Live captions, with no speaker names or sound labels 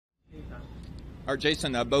All right,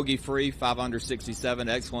 Jason, bogey free, 5 under 67.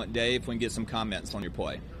 Excellent day. If we can get some comments on your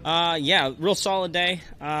play. Yeah, real solid day.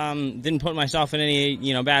 Didn't put myself in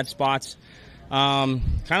any bad spots. Kind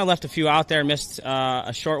of left a few out there. Missed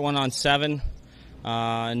a short one on 7,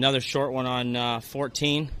 another short one on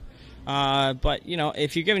 14. But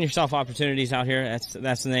if you're giving yourself opportunities out here,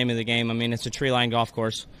 that's the name of the game. I mean, it's a tree line golf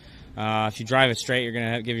course. If you drive it straight, you're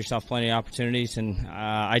going to give yourself plenty of opportunities, and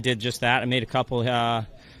I did just that. I made a couple.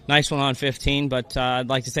 Nice one on 15, but I'd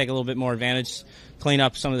like to take a little bit more advantage, clean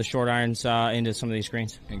up some of the short irons into some of these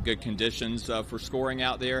greens. And good conditions for scoring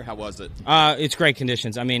out there. How was it? It's great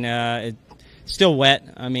conditions. I mean, it's still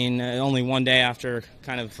wet. I mean, only one day after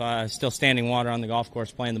kind of still standing water on the golf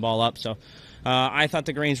course, playing the ball up. So I thought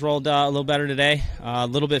the greens rolled a little better today, a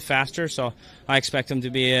little bit faster. So I expect them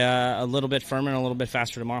to be a little bit firmer and a little bit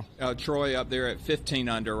faster tomorrow. Troy up there at 15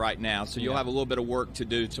 under right now, so you'll have a little bit of work to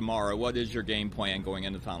do tomorrow. What is your game plan going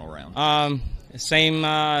into the final round? Same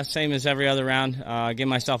as every other round. Give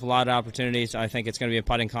myself a lot of opportunities. I think it's going to be a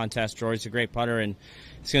putting contest. Rory's a great putter, and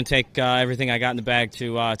it's going to take everything I got in the bag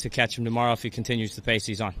to catch him tomorrow if he continues the pace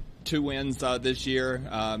he's on. 2 wins this year.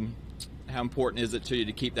 How important is it to you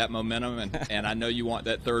to keep that momentum? And I know you want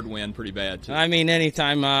that 3rd win pretty bad, too. I mean,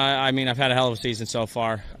 anytime. I've had a hell of a season so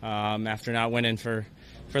far after not winning for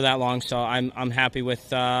that long. So I'm happy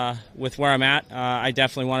with where I'm at. I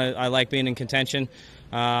definitely I like being in contention.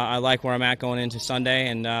 I like where I'm at going into Sunday,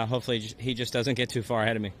 and hopefully he just doesn't get too far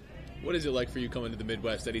ahead of me. What is it like for you coming to the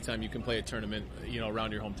Midwest anytime you can play a tournament,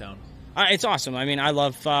 around your hometown? It's awesome. I mean, I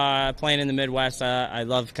love playing in the Midwest. I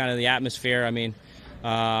love kind of the atmosphere. I mean,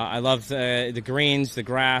 I love the greens, the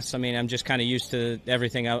grass. I mean, I'm just kind of used to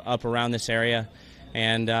everything up around this area,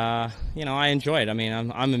 and I enjoy it. I mean,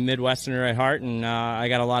 I'm a Midwesterner at heart, and I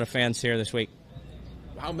got a lot of fans here this week.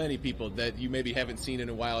 How many people that you maybe haven't seen in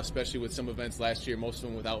a while, especially with some events last year, most of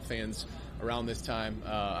them without fans around this time?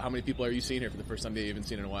 How many people are you seeing here for the first time that you haven't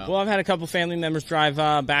seen in a while? Well, I've had a couple family members drive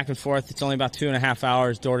back and forth. It's only about 2.5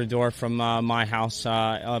 hours door to door from my house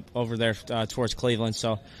up over there towards Cleveland.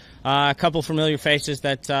 So a couple familiar faces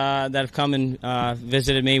that have come and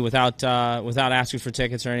visited me without asking for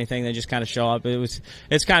tickets or anything. They just kind of show up.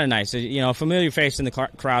 It's kind of nice. A familiar face in the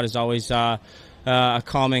crowd is always a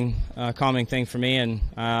calming thing for me, and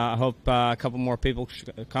I hope a couple more people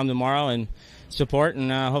come tomorrow and support,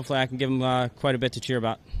 and hopefully I can give them quite a bit to cheer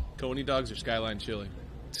about. Coney dogs or Skyline chili?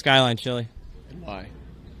 Skyline chili. And why?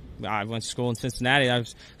 I went to school in Cincinnati.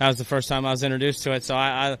 That was the first time I was introduced to it, so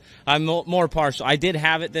I'm more partial. I did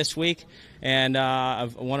have it this week, and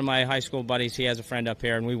one of my high school buddies, he has a friend up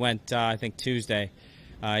here, and we went, I think, Tuesday.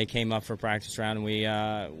 He came up for a practice round, and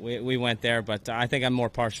we went there, but I think I'm more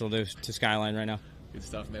partial to Skyline right now. Good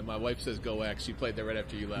stuff, man. My wife says go X. She played there right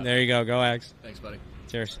after you left. There you go. Go X. Thanks, buddy.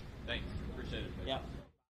 Cheers. Thanks. Appreciate it. Yeah.